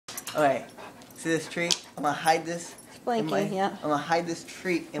Alright, see this treat? I'm gonna hide this. Blinking, yeah. I'm gonna hide this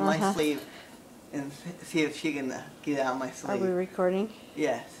treat in my sleeve and see if she can get it out of my sleeve. Are we recording?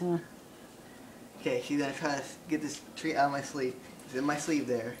 Yes. Okay, she's gonna try to get this treat out of my sleeve. It's in my sleeve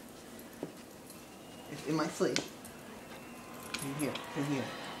there. It's in my sleeve. In here, in here.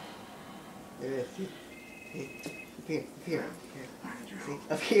 There it is. See? Up here, up here. See?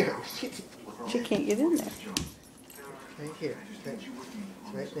 Up here. She can't get in there. Right here.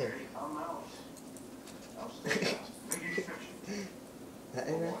 Right there. That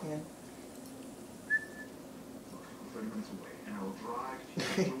in her hand.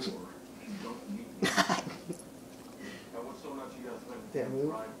 Did it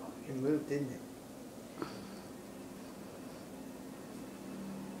move? It moved, didn't it?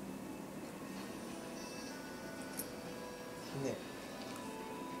 There.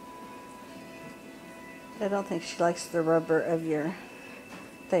 I don't think she likes the rubber of your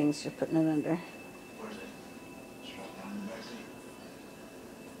things you're putting it under.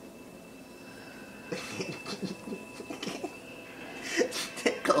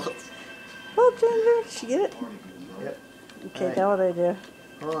 Tickles. Oh, Ginger, did she get it? Yep. Okay, Right. now what do I do?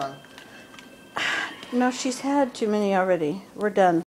 Hold on. No, she's had too many already. We're done.